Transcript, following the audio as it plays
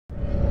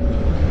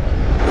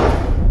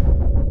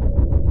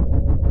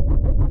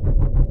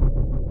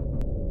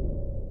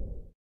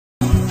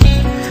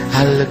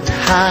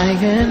high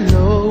and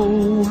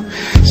low,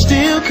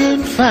 still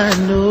couldn't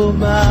find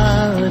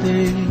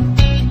nobody,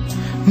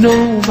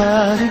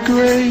 nobody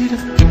greater,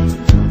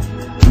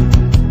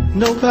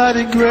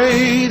 nobody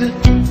greater,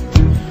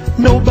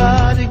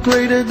 nobody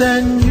greater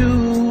than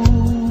you.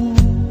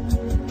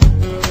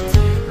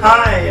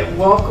 Hi, and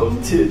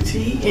welcome to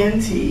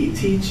TNT,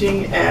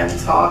 Teaching and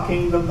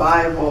Talking the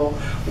Bible.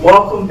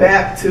 Welcome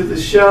back to the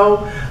show.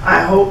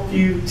 I hope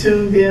you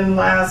tuned in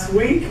last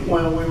week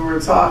when we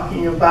were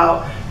talking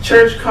about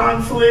church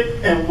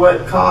conflict and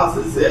what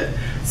causes it.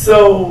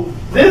 So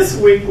this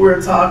week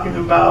we're talking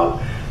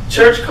about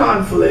church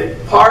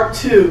conflict, part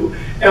 2,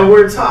 and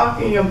we're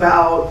talking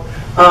about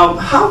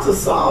how to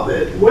solve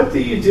it. What do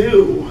you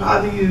do?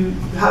 How do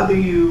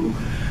you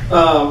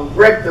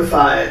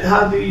rectify it?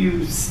 How do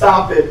you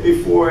stop it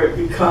before it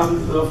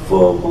becomes a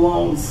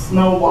full-blown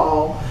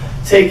snowball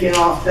taking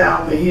off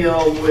down the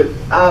hill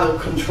with out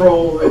of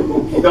control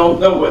and you don't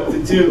know what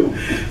to do?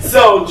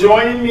 So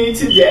joining me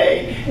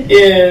today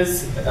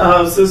is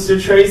Sister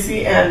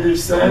Tracie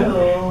Anderson.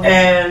 Hello.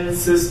 And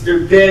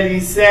Sister Betty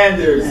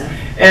Sanders. Yeah.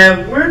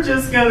 And we're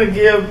just going to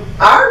give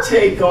our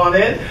take on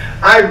it.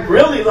 I'd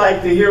really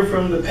like to hear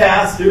from the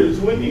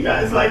pastors. Wouldn't you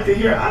guys like to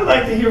hear? I'd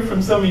like to hear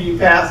from some of you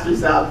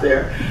pastors out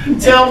there.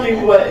 Tell me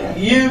what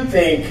you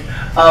think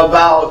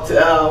about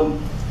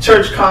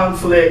church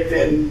conflict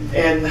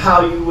and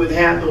how you would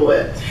handle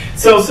it.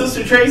 So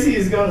Sister Tracie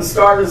is going to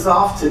start us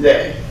off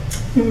today.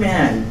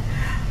 Amen.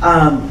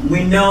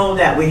 We know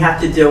that we have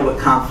to deal with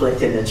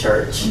conflict in the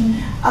church,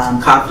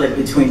 conflict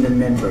between the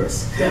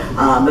members.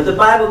 But the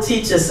Bible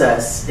teaches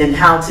us in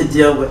how to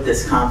deal with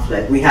this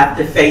conflict. We have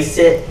to face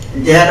it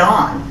dead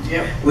on.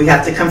 Yep. We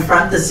have to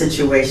confront the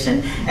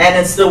situation. And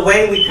it's the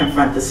way we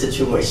confront the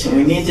situation.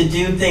 We need to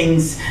do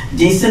things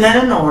decent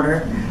and in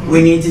order.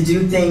 We need to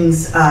do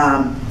things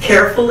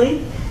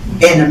carefully,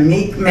 in a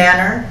meek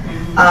manner,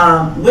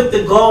 with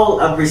the goal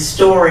of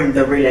restoring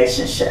the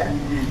relationship.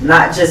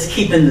 Not just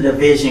keeping the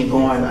division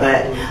going,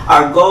 but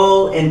our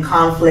goal in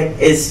conflict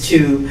is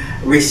to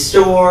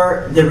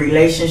restore the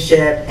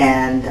relationship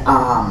and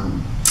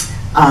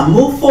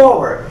move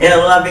forward in a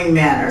loving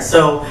manner.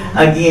 So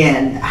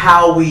again,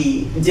 how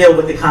we deal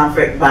with the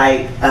conflict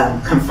by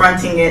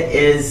confronting it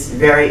is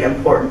very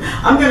important.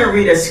 I'm going to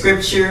read a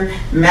scripture,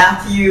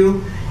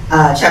 Matthew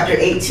chapter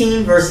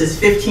 18, verses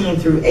 15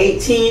 through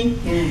 18.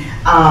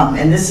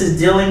 And this is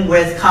dealing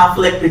with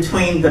conflict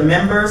between the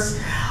members.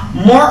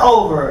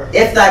 Moreover,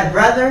 if thy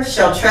brother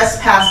shall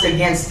trespass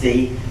against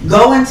thee,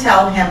 go and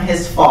tell him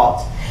his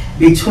fault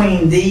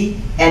between thee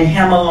and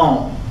him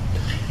alone.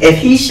 If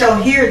he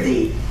shall hear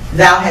thee,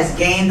 thou hast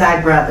gained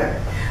thy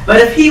brother.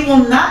 But if he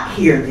will not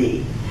hear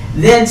thee,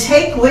 then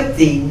take with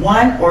thee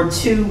 1 or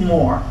 2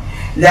 more,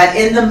 that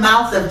in the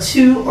mouth of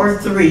 2 or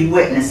 3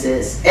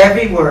 witnesses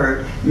every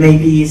word may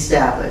be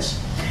established.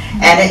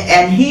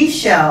 And he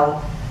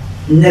shall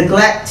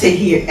neglect to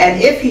hear,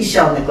 and if he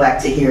shall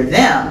neglect to hear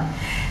them,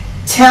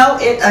 tell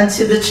it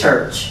unto the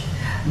church.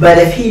 But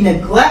if he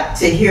neglect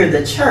to hear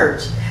the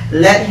church,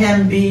 let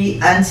him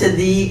be unto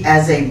thee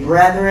as a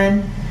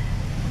brethren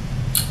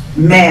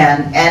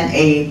man and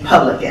a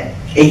publican,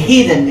 a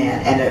heathen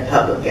man and a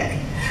publican.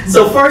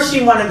 So first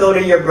you want to go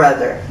to your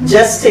brother,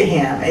 just to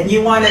him, and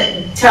you want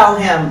to tell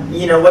him,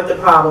 you know, what the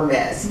problem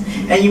is.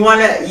 And you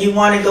want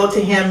to go to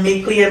him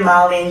meekly and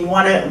mildly, and you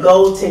want to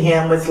go to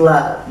him with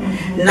love,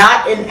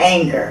 not in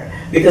anger.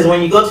 Because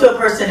when you go to a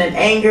person in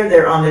anger,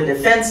 they're on the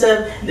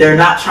defensive, they're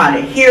not trying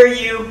to hear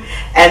you.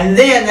 And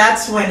then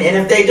that's when, and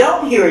if they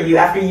don't hear you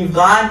after you've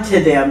gone to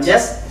them,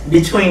 just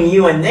between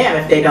you and them,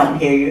 if they don't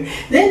hear you,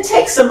 then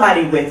take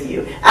somebody with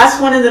you. Ask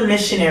one of the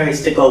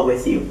missionaries to go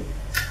with you.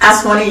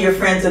 Ask one of your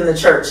friends in the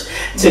church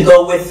to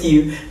go with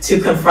you to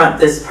confront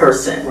this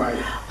person. Right.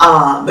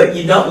 But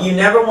you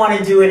never want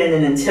to do it in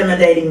an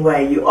intimidating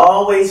way. You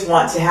always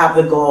want to have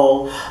the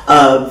goal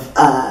of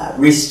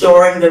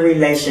restoring the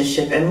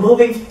relationship and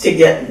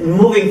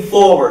moving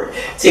forward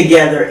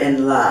together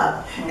in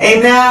love.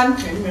 Amen.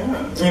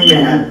 Amen.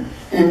 Amen.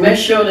 And make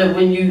sure that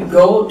when you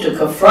go to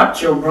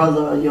confront your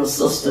brother or your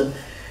sister,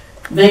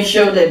 make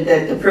sure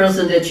that the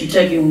person that you're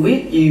taking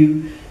with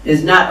you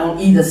is not on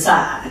either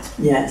side.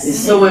 Yes. It's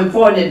so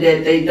important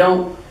that they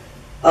don't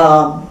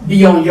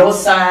be on your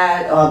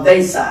side or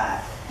their side.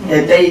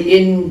 That they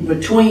in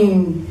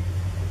between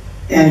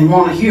and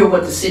want to hear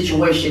what the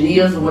situation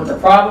is and what the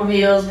problem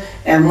is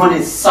and want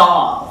it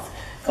solved.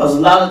 Because a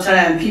lot of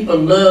times people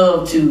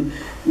love to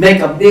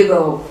make a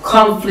bigger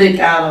conflict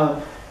out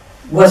of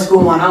what's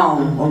going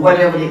on or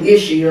whatever the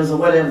issue is or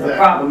whatever the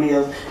problem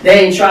is.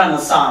 They ain't trying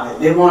to solve it.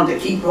 They want to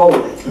keep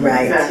rolling.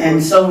 Right.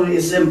 And so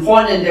it's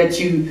important that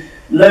you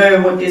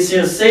learn what this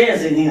here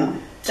says in him.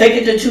 Take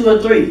it to 2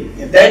 or 3.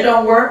 If that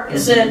don't work, it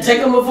said take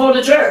them before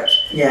the church.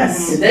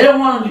 Yes. If they don't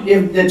want,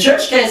 if the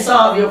church can't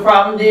solve your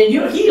problem, then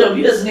you heal them.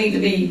 You just need to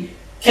be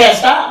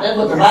cast out. That's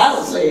what the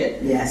Bible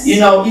said. Yes. You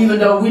know, even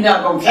though we're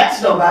not gonna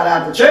cast nobody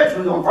out of the church,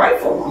 we're gonna pray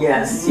for them.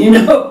 Yes. You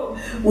know,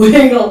 we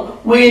ain't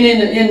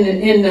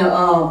in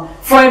the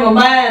frame of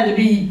mind to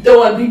be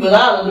throwing people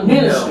out of the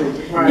ministry.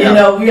 Right. You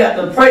know, we have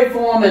to pray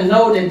for them and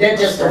know that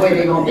that's just the way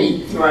they're going to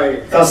be.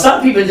 Right. Because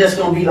some people are just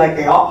going to be like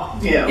they are.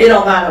 Yeah. It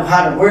don't matter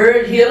how the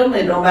word hit them.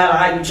 It don't matter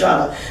how you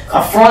try to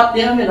confront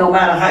them. It don't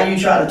matter how you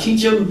try to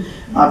teach them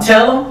or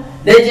tell them.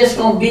 They're just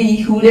going to be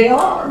who they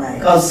are.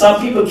 Because some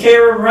people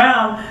carry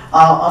around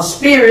a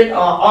spirit or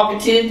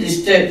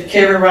archetypes that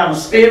carry around a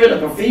spirit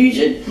of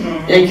confusion.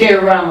 Mm-hmm. They carry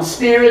around a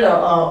spirit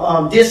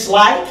of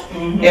dislike.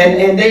 Mm-hmm.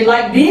 And they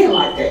like being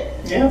like that.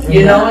 Yeah.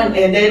 You know,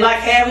 and they like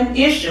having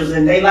issues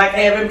and they like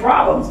having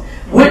problems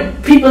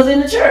with people in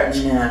the church.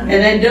 Yeah. And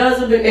it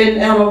doesn't,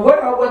 and I'm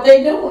aware of what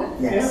they're doing.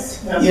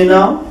 Yes. You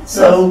know,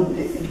 so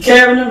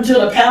carrying them to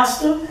the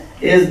pastor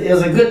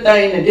is a good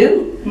thing to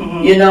do.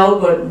 Mm-hmm. You know,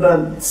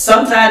 but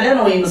sometimes they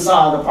don't even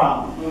solve the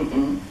problem.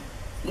 Mm-mm.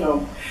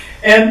 No.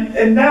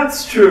 And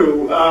that's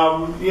true.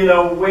 You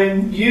know,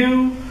 when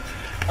you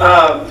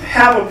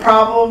have a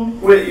problem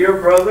with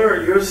your brother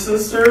or your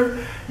sister,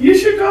 you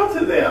should go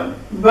to them.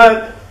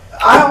 But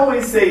I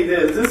always say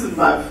this is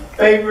my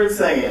favorite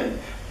saying.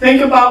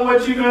 Think about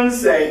what you're going to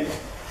say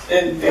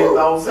and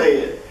don't say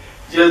it.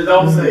 Just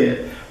don't say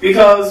it.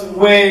 Because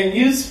when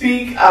you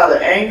speak out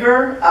of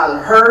anger, out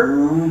of hurt,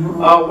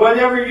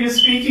 whatever you're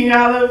speaking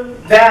out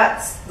of,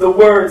 that's the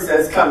words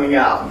that's coming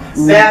out.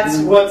 That's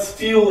what's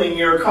fueling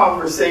your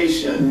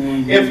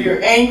conversation. If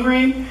you're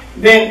angry,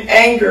 then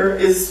anger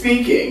is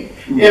speaking.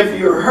 If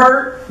you're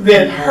hurt,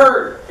 then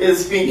hurt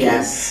is speaking.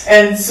 Yes.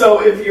 And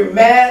so if you're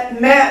mad,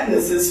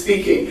 madness is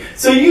speaking.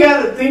 So you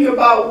got to think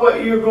about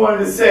what you're going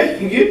to say.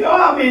 You know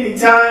how many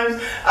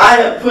times I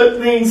have put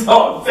things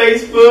on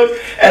Facebook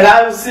and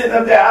I was sitting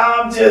up there,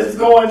 I'm just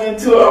going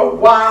into a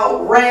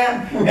wild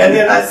rant, and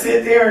then I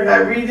sit there and I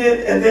read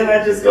it and then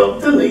I just go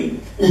delete.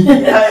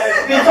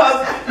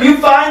 Because you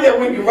find that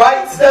when you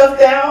write stuff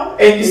down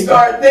and you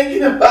start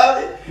thinking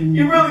about it,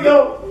 you really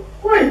go,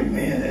 wait a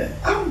minute,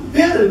 I'm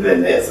better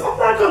than this. I'm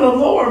not going to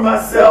lower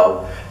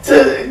myself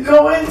to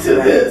go into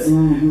this.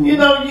 You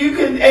know, you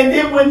can, and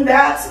then when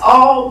that's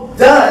all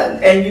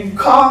done and you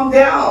calm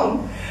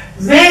down,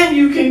 then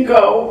you can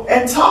go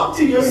and talk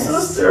to your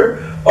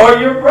sister or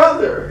your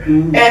brother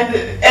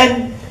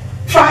and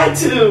try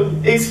to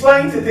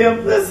explain to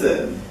them,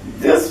 listen,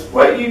 this,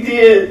 what you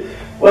did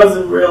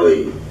wasn't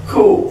really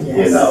cool.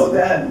 You know,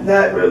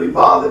 that really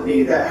bothered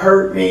me, that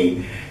hurt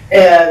me,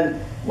 and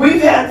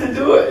we've had to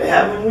do it,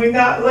 haven't we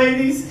not,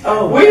 ladies? We've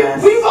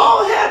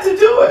all had to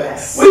do it.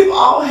 Yes. We've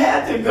all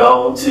had to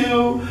go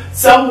to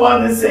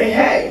someone and say,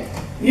 hey,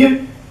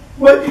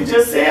 what you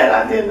just said,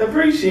 I didn't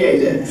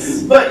appreciate it.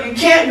 Yes. But you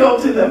can't go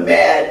to them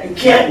mad. You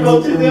can't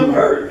go to them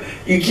hurt.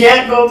 You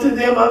can't go to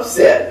them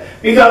upset.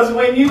 Because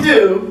when you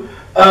do,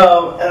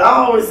 and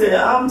I always say,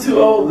 I'm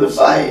too old to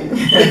fight.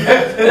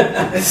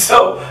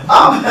 So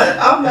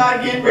I'm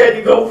not getting ready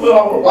to go put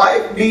on a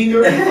wife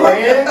beater or anything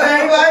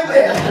like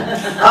that.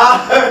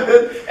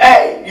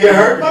 Hey, you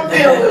hurt my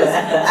feelings.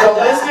 So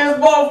let's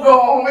just both go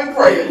home and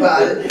pray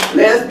about it.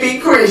 Let's be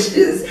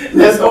Christians.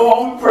 Let's go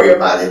home and pray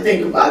about it,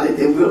 think about it,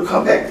 then we'll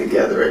come back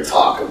together and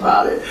talk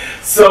about it.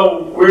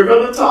 So we're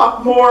going to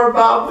talk more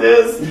about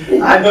this.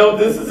 I know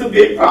this is a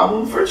big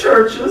problem for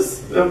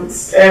churches,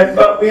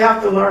 but we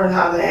have to learn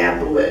how to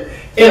handle it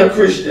in a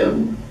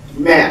Christian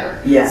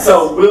manner. Yes.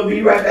 So we'll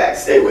be right back.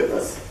 Stay with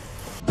us.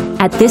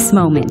 At this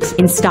moment,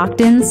 in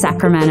Stockton,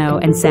 Sacramento,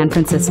 and San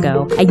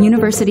Francisco, a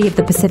University of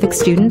the Pacific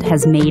student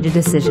has made a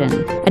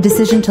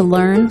decision to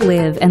learn,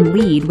 live, and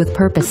lead with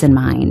purpose in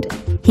mind.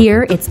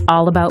 Here, it's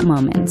all about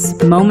moments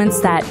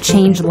that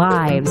change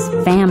lives,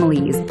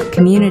 families,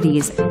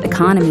 communities,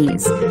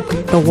 economies,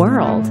 the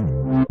world.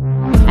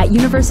 At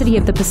University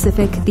of the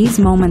Pacific, these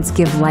moments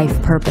give life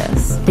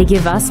purpose. They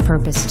give us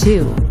purpose,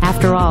 too.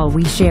 After all,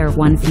 we share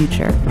one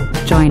future.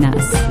 Join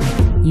us.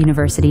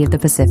 University of the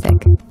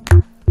Pacific.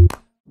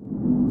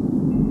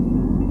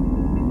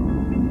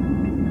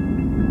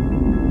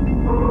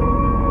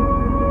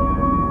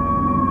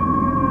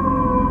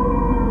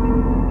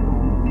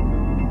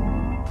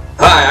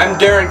 Hi, I'm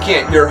Darren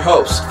Kent, your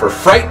host for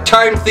Fright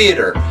Time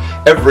Theater,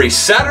 every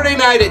Saturday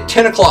night at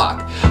 10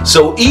 o'clock.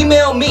 So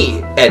email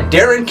me at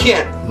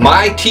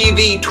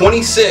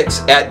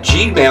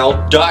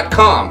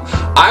darrenkentmytv26@gmail.com.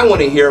 I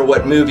want to hear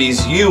what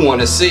movies you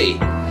want to see.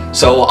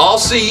 So I'll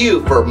see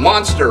you for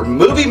Monster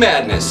Movie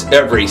Madness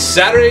every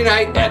Saturday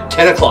night at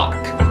 10 o'clock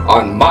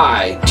on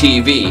my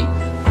TV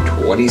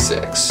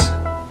 26.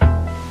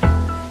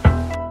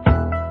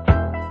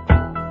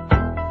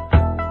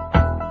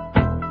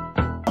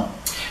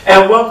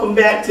 And welcome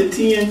back to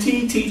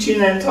TNT,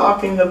 Teaching and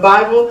Talking the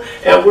Bible.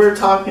 And we're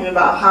talking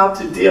about how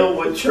to deal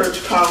with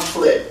church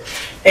conflict.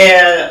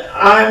 And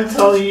I'm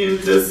telling you,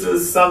 this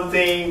is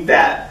something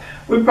that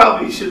we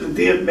probably should have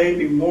did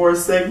maybe more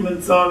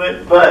segments on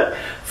it. But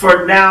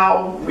for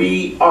now,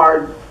 we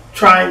are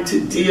trying to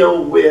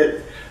deal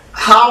with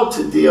how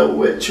to deal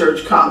with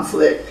church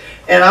conflict.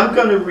 And I'm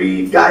going to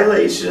read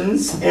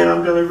Galatians, and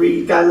I'm going to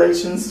read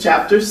Galatians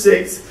chapter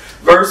 6,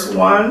 verse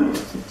 1.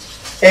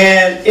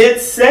 And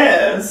it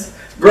says,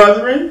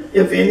 brethren,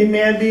 if any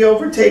man be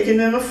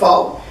overtaken in a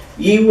fault,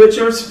 ye which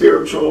are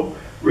spiritual,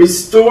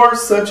 Restore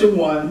such a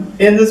one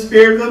in the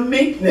spirit of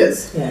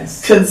meekness,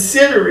 Yes.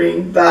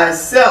 considering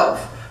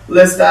thyself,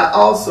 lest thou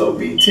also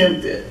be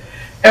tempted.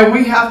 And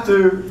we have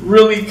to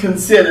really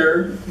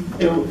consider,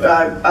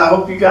 I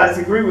hope you guys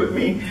agree with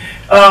me,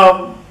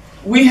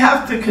 we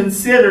have to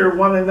consider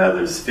one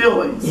another's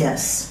feelings.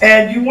 Yes.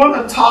 And you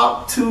want to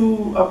talk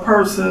to a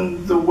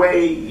person the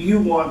way you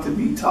want to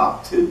be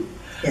talked to.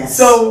 Yes.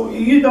 So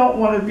you don't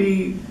want to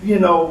be,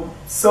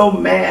 so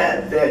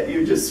mad that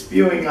you're just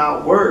spewing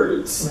out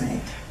words. Right.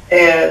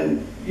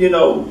 And,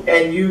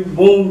 and you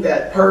wound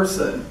that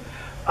person.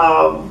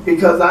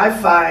 Because I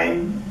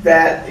find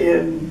that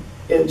in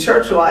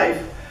church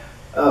life,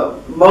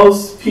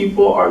 most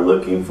people are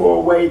looking for a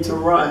way to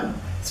run,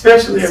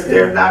 especially if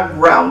they're not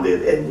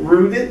grounded and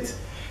rooted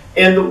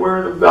in the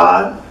Word of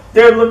God.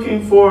 They're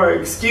looking for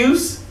an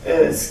excuse,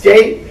 an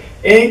escape,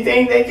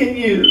 anything they can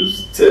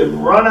use to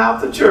run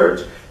out the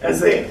church and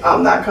say,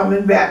 I'm not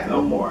coming back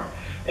no more.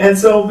 And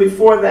so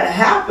before that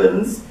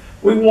happens,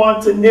 we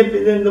want to nip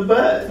it in the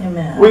bud.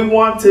 Amen. We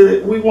want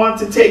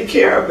to take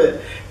care of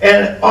it.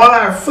 And on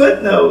our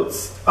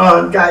footnotes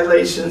on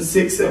Galatians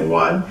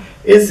 6:1,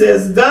 it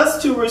says,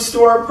 thus to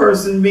restore a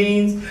person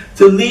means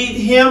to lead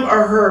him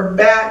or her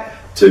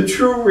back to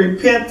true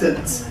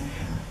repentance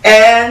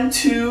and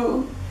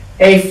to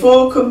a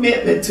full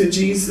commitment to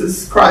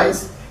Jesus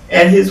Christ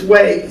and his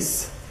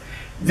ways.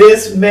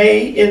 This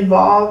may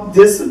involve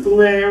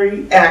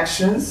disciplinary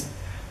actions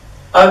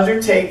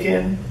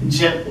undertaken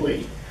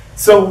gently.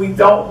 So we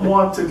don't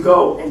want to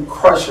go and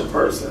crush a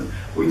person.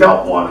 We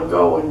don't want to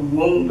go and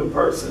wound a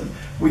person.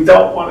 We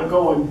don't want to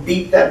go and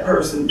beat that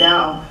person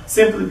down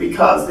simply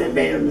because they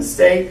made a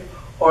mistake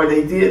or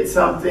they did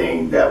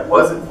something that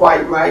wasn't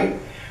quite right.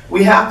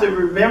 We have to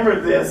remember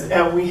this,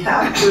 and we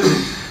have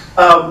to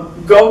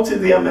go to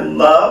them in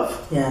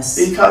love.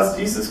 Yes. Because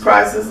Jesus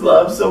Christ is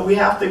love, so we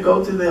have to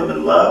go to them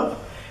in love,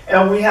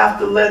 and we have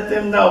to let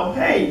them know,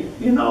 hey,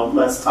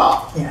 let's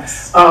talk.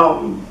 Yes.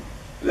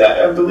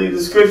 I believe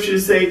the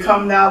scriptures say,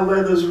 come now,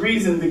 let us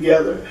reason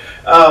together.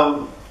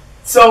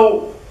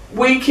 So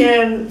we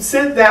can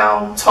sit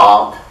down,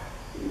 talk,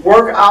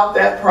 work out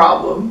that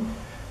problem,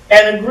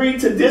 and agree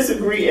to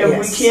disagree if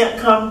we can't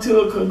come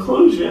to a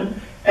conclusion,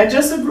 and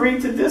just agree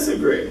to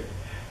disagree.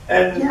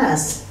 And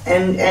yes,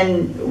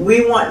 and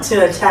we want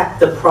to attack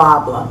the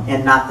problem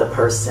and not the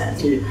person.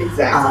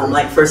 Exactly.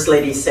 Like First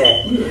Lady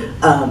said,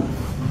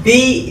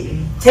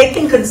 take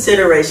in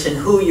consideration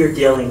who you're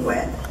dealing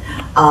with.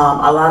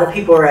 A lot of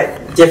people are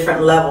at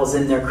different levels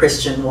in their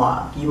Christian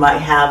walk. You might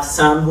have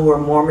some who are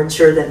more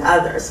mature than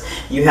others.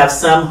 You have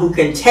some who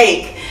can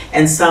take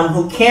and some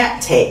who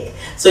can't take.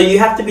 So you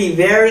have to be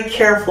very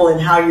careful in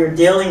how you're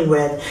dealing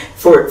with,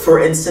 for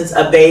instance,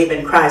 a babe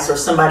in Christ or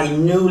somebody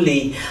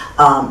newly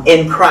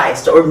in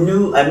Christ or a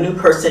new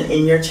person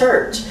in your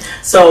church.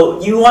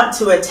 So you want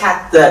to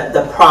attack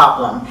the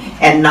problem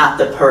and not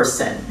the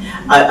person.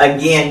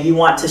 Again, you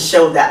want to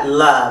show that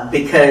love,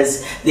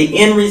 because the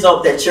end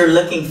result that you're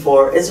looking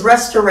for is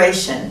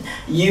restoration.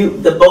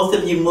 The both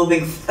of you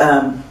moving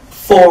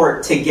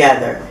forward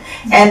together.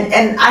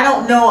 And I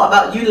don't know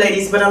about you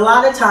ladies, but a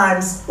lot of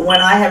times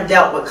when I have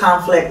dealt with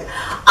conflict,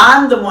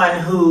 I'm the one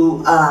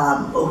who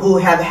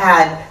have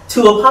had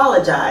to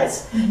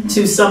apologize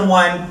to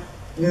someone,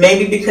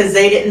 maybe because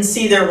they didn't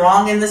see their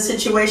wrong in the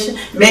situation.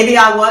 Maybe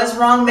I was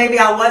wrong, maybe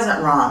I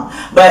wasn't wrong.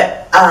 But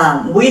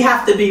we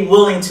have to be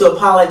willing to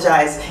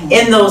apologize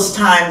in those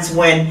times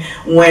when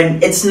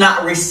it's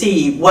not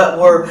received. What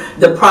were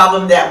the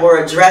problem that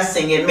we're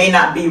addressing, it may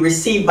not be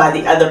received by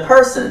the other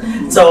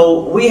person.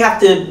 So we have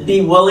to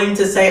be willing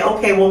to say,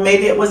 okay, well,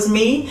 maybe it was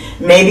me.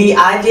 Maybe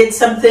I did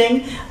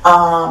something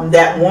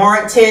that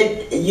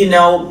warranted,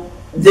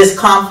 this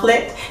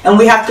conflict, and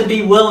we have to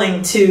be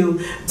willing to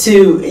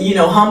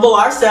humble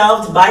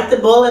ourselves, bite the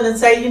bullet, and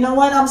say, you know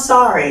what, I'm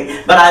sorry,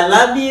 but I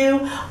love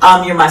you.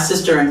 You're my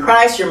sister in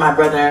Christ. You're my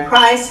brother in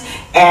Christ,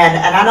 and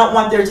I don't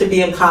want there to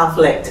be a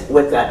conflict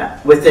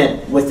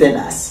within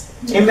us.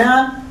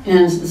 Amen.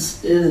 And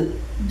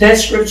that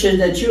scripture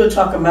that you were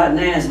talking about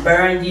now is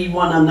bearing ye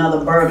one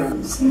another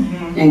burdens.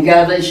 In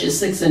Galatians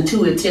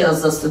 6:2, it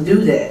tells us to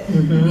do that.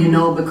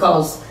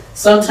 Because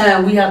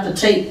sometimes we have to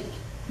take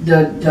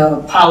the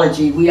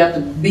apology. We have to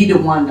be the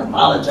one to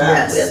apologize.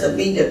 Yes. We have to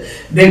be the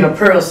bigger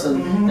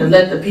person and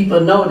let the people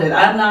know that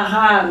I'm not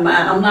high and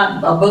I'm not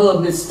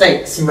above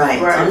mistakes.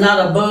 Right. I'm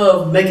not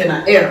above making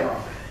an error.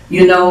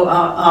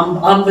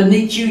 I'm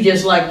beneath you,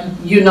 just like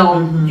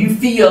you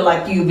feel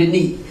like you're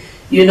beneath.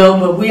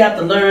 But we have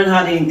to learn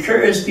how to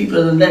encourage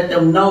people and let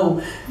them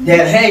know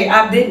that, hey,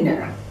 I've been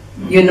there.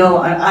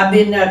 I've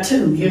been there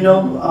too.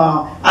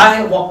 I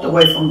have walked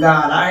away from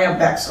God. I have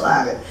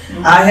backslided.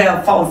 I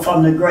have fallen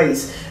from the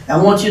grace. I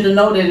want you to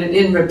know that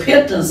in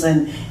repentance,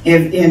 and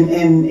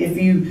if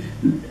you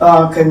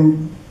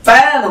can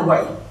find a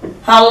way,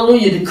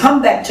 hallelujah, to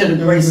come back to the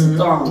grace of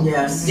throne,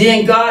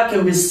 then God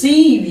can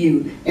receive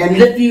you and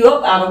lift you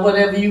up out of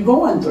whatever you're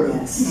going through.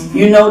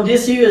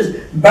 This here is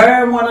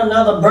bearing one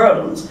another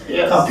burdens.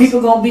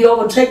 People going to be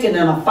overtaken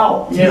in a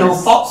fault.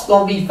 Fault's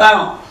going to be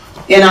found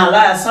in our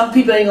lives. Some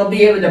people ain't going to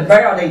be able to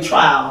bear their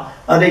trial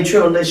of their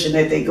tribulation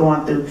that they're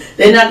going through.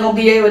 They're not going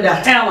to be able to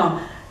handle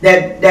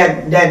that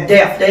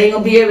death. They ain't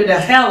going to be able to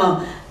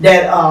handle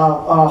that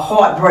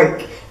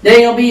heartbreak. They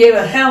ain't going to be able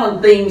to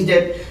handle things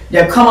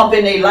that come up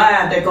in their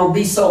lives that going to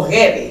be so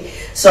heavy.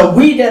 So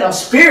we that are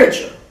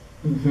spiritual,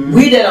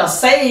 we that are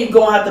saved,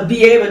 going to have to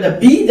be able to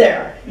be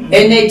there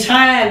in their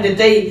time that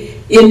they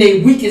in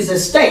their weakest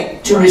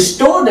estate to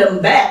restore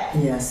them back to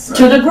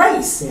the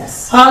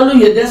grace.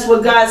 Hallelujah. That's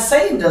what God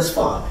saved us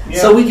for.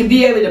 So we can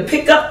be able to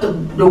pick up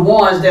the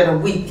ones that are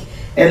weak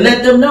and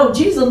let them know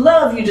Jesus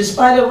loves you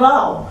despite of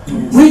all.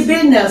 We've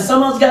been there.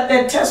 Someone's got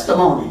that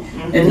testimony.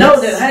 And know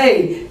that,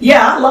 hey,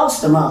 yeah, I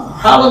lost a mother.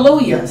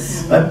 Hallelujah.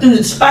 But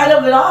through spite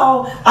of it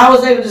all, I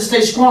was able to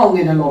stay strong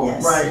in the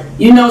Lord.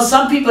 You know,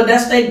 some people,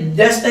 that's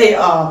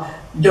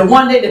the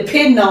one they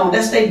depend on.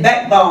 That's their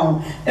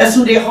backbone. That's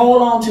who they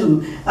hold on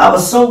to. I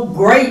was so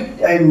great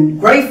and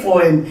grateful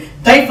and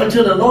thankful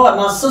to the Lord.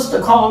 My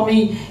sister called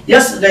me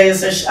yesterday and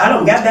said, I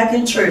don't got back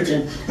in church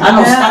and I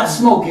don't stop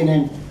smoking.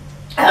 And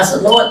I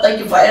said, Lord, thank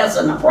you for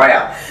answering the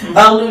prayer.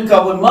 Hallelujah.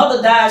 Because when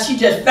mother died, she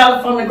just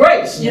fell from the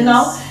grace, you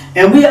know.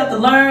 And we have to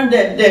learn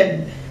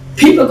that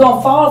people going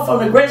to fall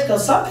from the grace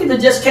because some people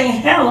just can't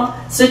handle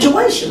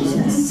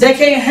situations. They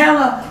can't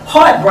handle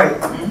heartbreak.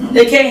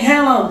 They can't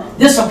handle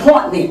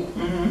disappointment.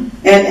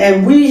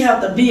 And we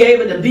have to be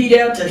able to be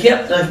there to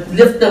help to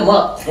lift them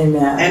up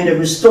and to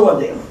restore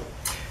them.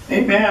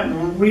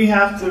 Amen. We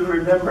have to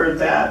remember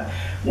that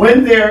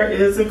when there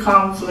is a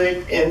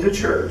conflict in the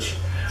church,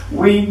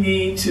 we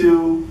need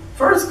to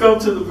first go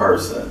to the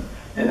person.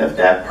 And if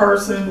that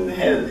person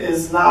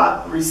is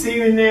not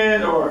receiving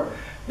it or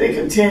they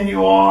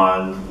continue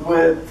on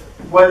with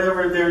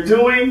whatever they're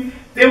doing,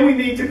 then we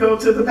need to go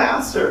to the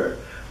pastor.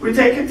 We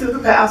take it to the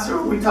pastor.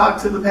 We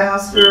talk to the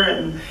pastor.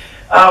 And,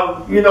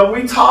 you know,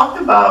 we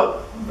talked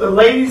about, the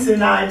ladies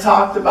and I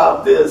talked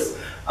about this.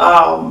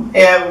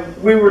 And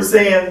we were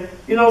saying,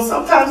 you know,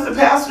 sometimes the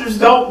pastors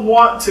don't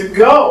want to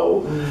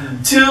go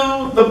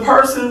to the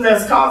person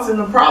that's causing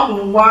the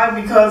problem. Why?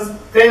 Because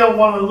they don't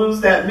want to lose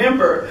that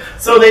member.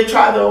 So they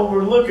try to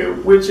overlook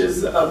it, which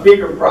is a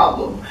bigger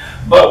problem.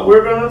 But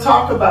we're going to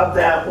talk about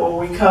that when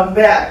we come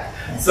back.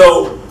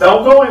 So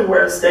don't go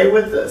anywhere. Stay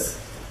with us.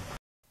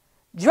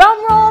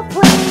 Drum roll,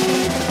 please.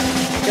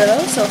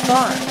 So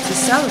far to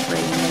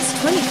celebrating its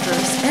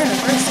 21st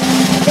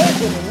anniversary, they've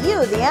given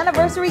you the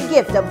anniversary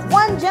gift of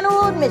one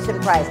general admission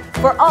price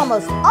for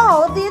almost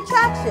all of the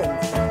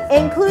attractions,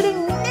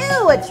 including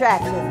new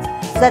attractions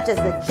such as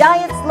the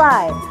Giant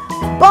Slide,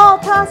 Ball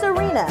Toss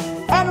Arena,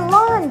 and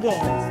lawn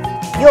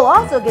games. You'll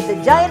also get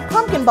the Giant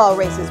Pumpkin Ball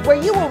races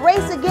where you will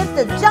race against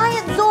the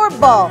Giant Zorb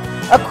Ball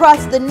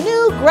across the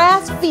new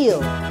grass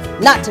field.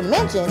 Not to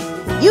mention,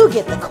 you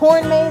get the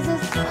corn mazes,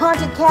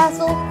 haunted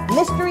castle,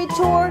 mystery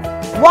tour,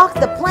 walk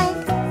the plank,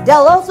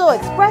 Del Oso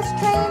Express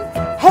train,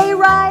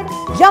 hayride,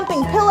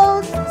 jumping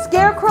pillows,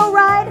 scarecrow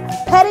ride,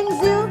 petting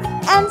zoo,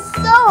 and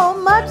so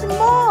much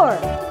more.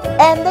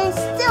 And they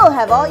still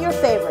have all your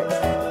favorites: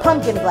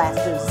 pumpkin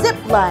blasters, zip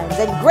lines,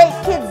 and great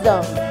kids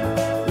zones.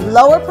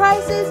 Lower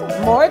prices,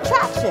 more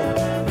attraction.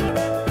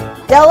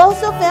 Del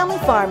Oso Family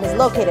Farm is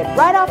located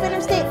right off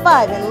Interstate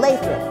 5 in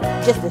Lathrop,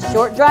 just a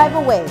short drive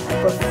away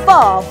for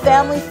fall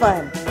family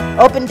fun.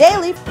 Open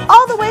daily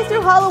all the way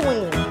through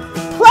Halloween.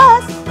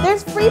 Plus,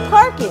 there's free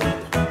parking.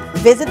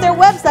 Visit their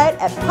website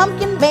at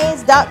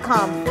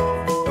pumpkinmaze.com.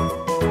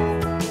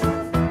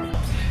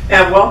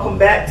 And welcome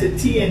back to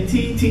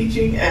TNT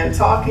Teaching and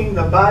Talking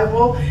the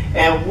Bible.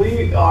 And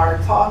we are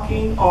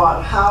talking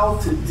on how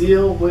to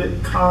deal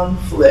with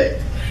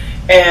conflict.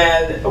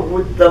 And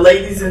the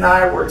ladies and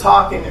I were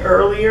talking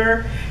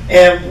earlier,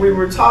 and we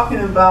were talking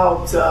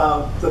about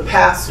the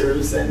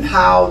pastors and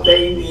how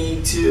they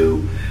need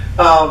to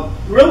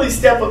really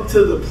step up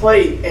to the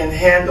plate and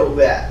handle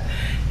that.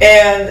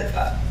 And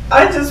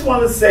I just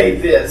want to say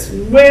this: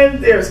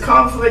 when there's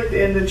conflict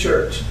in the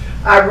church,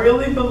 I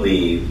really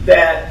believe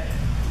that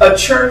a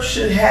church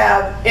should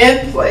have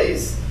in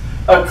place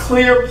a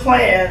clear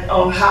plan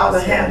on how to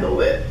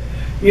handle it.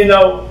 You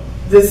know,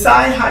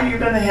 decide how you're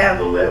going to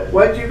handle it,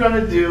 what you're going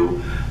to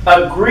do,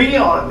 agree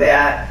on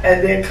that,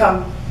 and then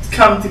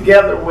come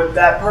together with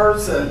that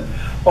person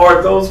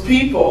or those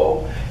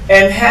people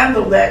and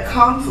handle that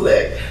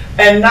conflict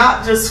and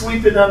not just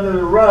sweep it under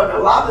the rug. A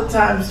lot of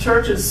times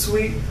churches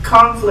sweep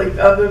conflict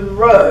under the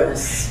rug,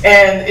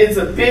 and it's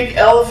a big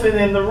elephant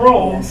in the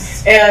room,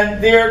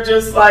 and they're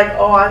just like,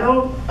 oh, I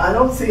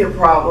don't see a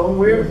problem.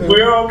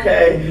 We're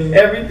okay.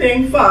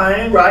 Everything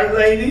fine, right,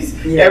 ladies?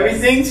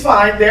 Everything's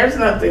fine. There's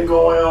nothing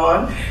going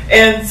on.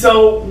 And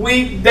so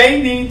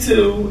they need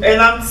to,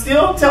 and I'm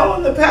still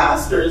telling the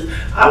pastors,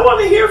 I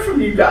want to hear from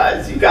you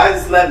guys. You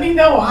guys let me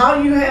know how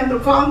you handle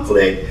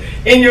conflict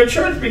in your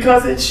church,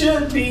 because it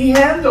should be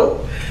handled.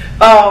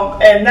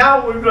 And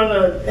now we're going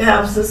to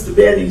have Sister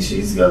Betty.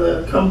 She's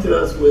going to come to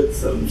us with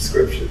some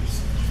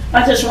scriptures.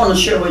 I just want to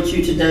share with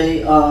you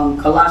today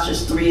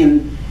Colossians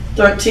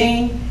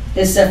 3:13.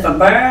 It said,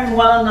 forbearing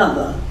one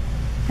another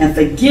and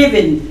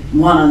forgiving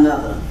one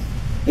another.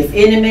 If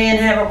any man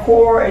have a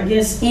quarrel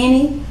against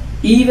any,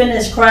 even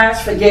as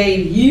Christ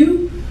forgave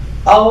you,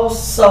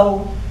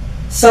 also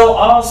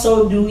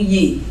do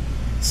ye.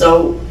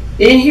 So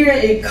in here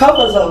it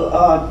covers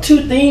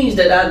two things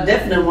that I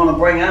definitely want to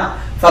bring out.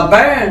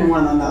 Forbearing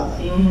one another.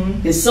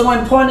 It's so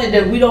important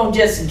that we don't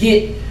just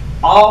get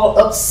all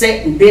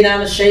upset and bent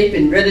out of shape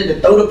and ready to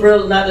throw the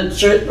person out of the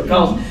church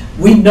because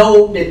we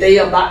know that they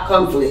are about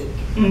conflict.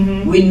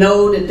 We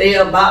know that they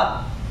are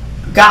about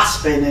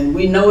gossiping, and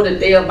we know that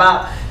they are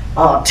about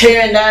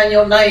tearing down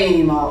your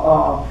name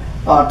or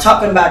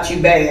talking about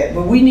you bad.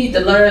 But we need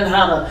to learn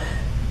how to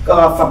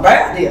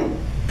forbear them,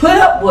 put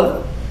up with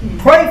them,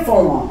 pray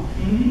for them.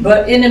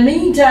 But in the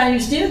meantime, you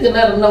still can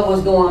let them know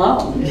what's going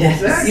on.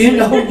 Yes. You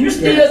know, you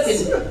still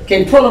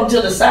can pull them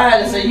to the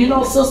side and say, you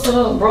know, sister,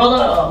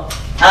 brother,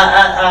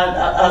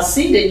 I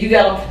see that you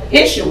got an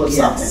issue with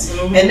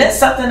something. And that's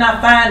something I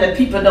find that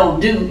people don't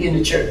do in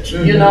the church.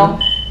 You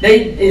know,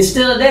 they,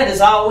 instead of that, it's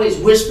always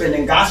whispering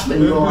and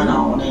gossiping going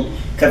on.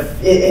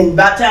 And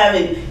by the time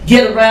it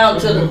get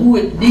around to who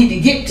it need to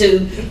get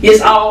to,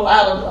 it's all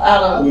out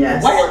of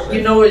whack.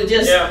 You know, it's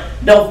just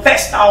don't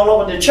fest all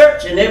over the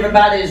church, and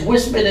everybody is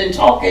whispering and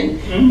talking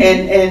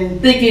and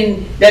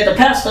thinking that the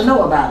pastor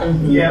know about it.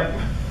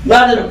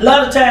 A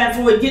lot of time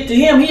before it get to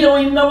him, he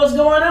don't even know what's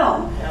going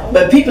on.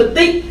 But people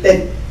think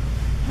that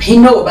he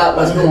know about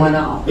what's going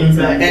on,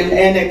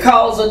 and it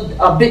causes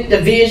a big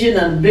division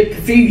and a big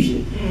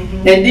confusion.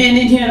 And then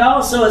in here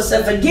also it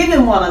said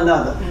forgiving one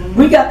another.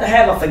 We got to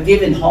have a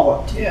forgiving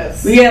heart.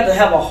 We have to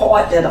have a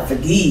heart that'll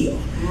forgive.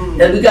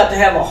 That we got to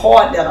have a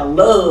heart that'll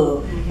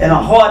love, and a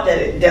heart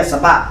that's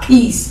about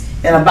peace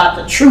and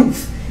about the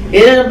truth.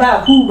 It ain't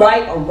about who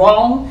right or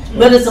wrong,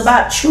 but it's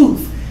about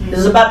truth.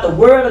 It's about the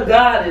Word of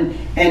God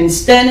and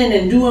standing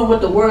and doing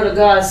what the Word of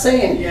God is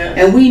saying.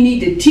 And we need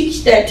to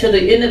teach that to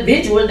the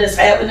individual that's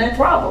having that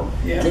problem.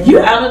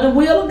 You're out of the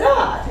will of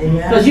God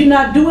because you're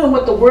not doing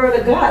what the Word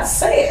of God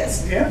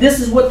says.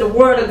 This is what the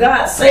Word of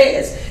God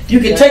says. You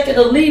can take it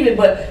or leave it,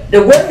 but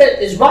the Word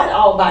is right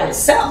all by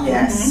itself.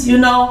 You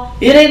know,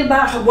 it ain't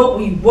about what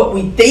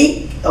we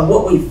think or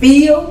what we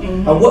feel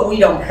or what we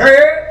don't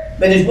hear,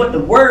 but it's what the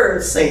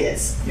Word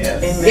says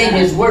in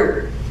His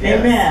Word.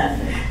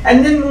 Amen.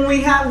 And then when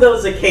we have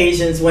those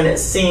occasions when it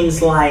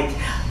seems like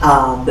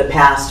the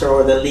pastor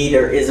or the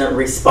leader isn't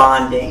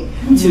responding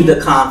to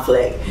the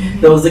conflict,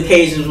 those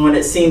occasions when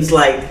it seems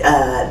like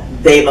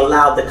they've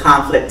allowed the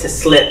conflict to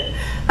slip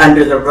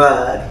under the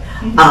rug,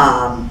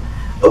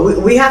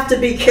 we have to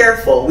be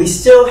careful. We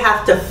still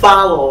have to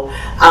follow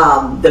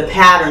the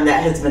pattern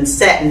that has been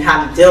set in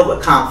how to deal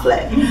with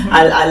conflict.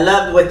 I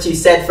loved what you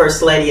said,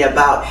 First Lady,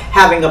 about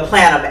having a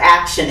plan of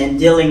action in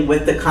dealing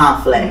with the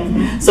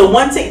conflict. So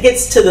once it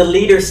gets to the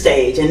leader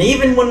stage, and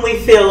even when we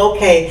feel,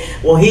 okay,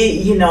 well,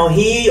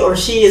 he or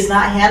she is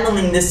not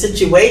handling this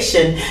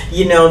situation,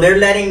 you know, they're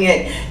letting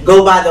it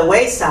go by the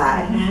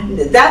wayside.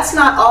 That's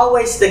not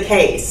always the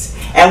case.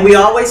 And we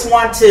always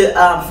want to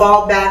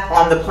fall back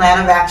on the plan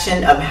of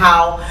action of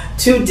how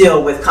to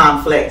deal with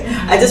conflict.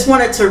 I just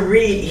wanted to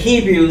read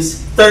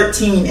Hebrews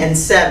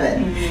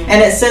 13:7.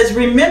 And it says,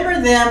 remember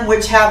them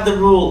which have the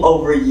rule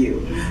over you,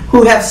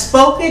 who have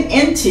spoken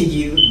into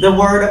you the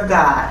word of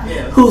God,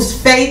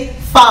 whose faith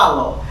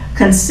follow,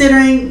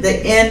 considering the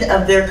end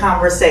of their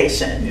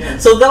conversation.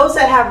 So those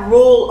that have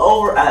rule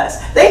over us,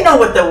 they know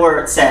what the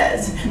word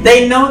says.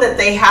 They know that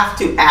they have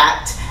to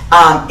act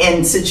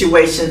in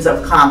situations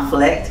of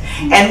conflict,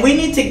 and we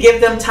need to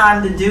give them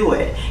time to do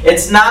it.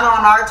 It's not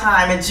on our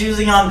time, it's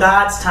usually on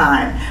God's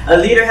time. A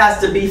leader has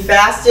to be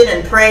fasted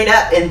and prayed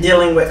up in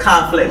dealing with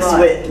conflicts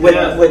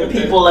with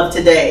people of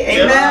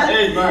today.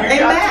 Amen.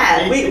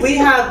 Amen.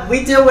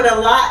 We deal with a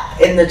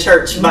lot in the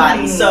church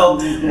body, so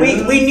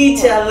we need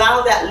to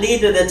allow that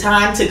leader the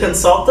time to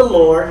consult the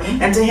Lord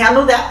and to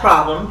handle that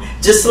problem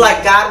just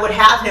like God would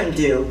have him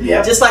do.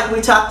 Just like we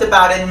talked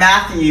about in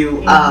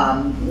Matthew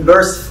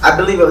verse, I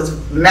believe it was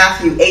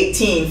Matthew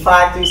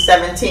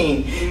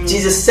 18:5-17.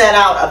 Jesus set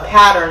out a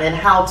pattern in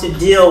how to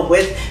deal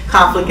with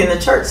conflict in the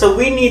church. So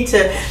we need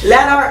to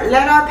let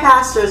our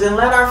pastors and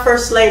let our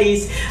first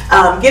ladies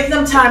give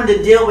them time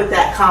to deal with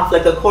that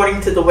conflict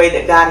according to the way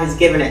that God has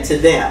given it to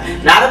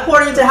them. Not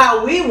according to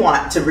how we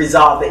want to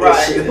resolve the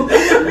issue,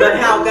 but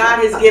how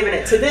God has given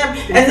it to them.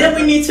 And then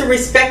we need to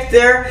respect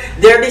their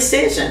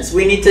decisions.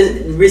 We need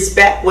to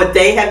respect what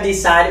they have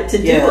decided to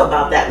do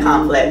about that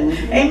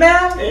conflict.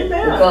 Amen.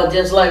 Because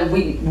just like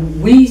we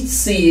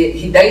see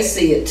it, they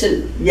see it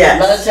too. A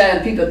lot of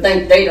times people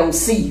think they don't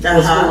see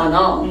what's going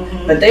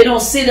on, but they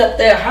don't sit up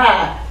there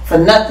high for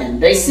nothing.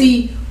 They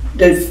see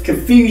the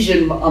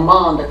confusion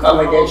among the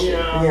congregation.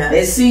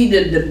 They see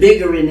the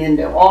bickering and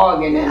the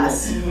arguing and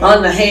the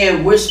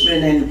underhand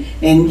whispering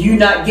and you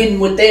not getting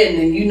with that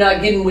and you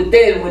not getting with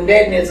that, and when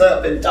that is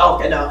up and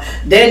talking or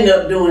they end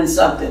up doing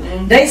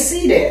something. They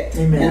see that.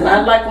 And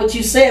I like what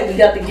you said, we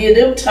got to give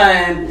them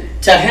time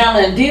to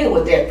handle and deal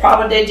with that.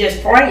 Probably they're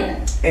just praying.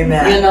 You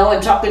know,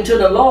 and talking to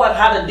the Lord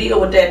how to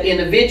deal with that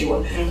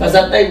individual. Because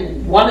I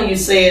think one of you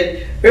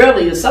said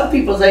earlier, some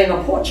people ain't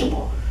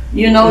approachable.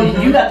 You know,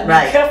 you got to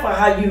be careful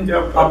how you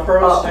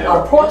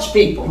approach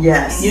people.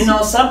 You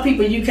know, some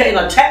people you can't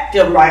attack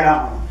them right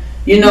on.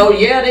 You know,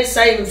 yeah, they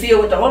saved and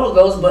filled with the Holy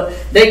Ghost, but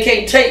they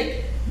can't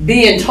take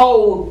being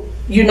told,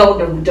 you know,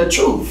 the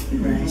truth.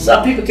 Right.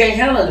 Some people can't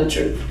handle the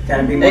truth.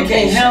 Gotta be They more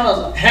can't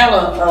patient.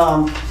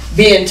 handle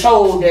being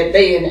told that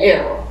they in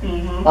error,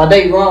 or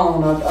they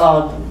wrong,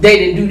 or they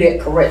didn't do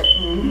that correct.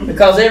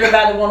 Because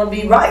everybody want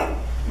to be right,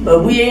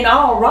 but we ain't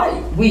all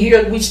right.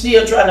 We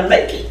still trying to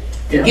make it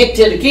to get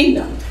to the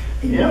kingdom.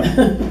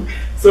 Yeah.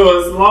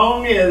 So as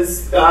long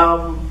as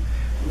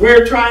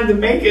we're trying to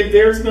make it,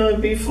 there's going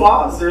to be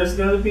flaws, there's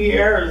going to be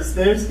errors,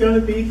 there's going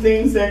to be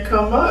things that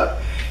come up.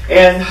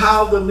 And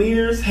how the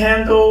leaders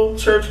handle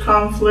church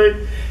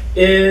conflict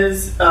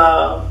is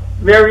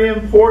very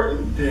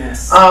important.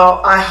 Yes.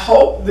 I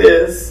hope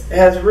this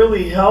has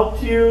really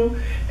helped you.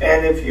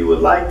 And if you would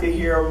like to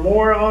hear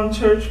more on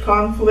church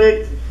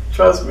conflict,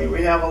 trust me,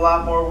 we have a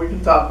lot more we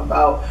can talk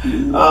about.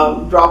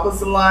 Drop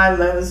us a line,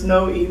 let us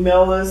know,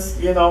 email us,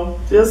 you know,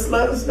 just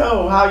let us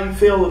know how you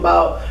feel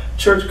about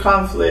church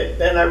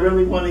conflict. And I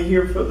really want to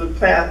hear from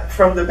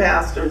the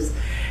pastors.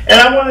 And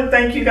I want to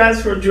thank you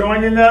guys for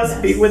joining us.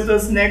 Yes. Be with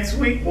us next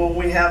week when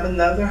we have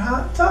another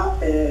hot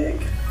topic.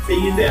 See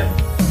you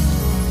then.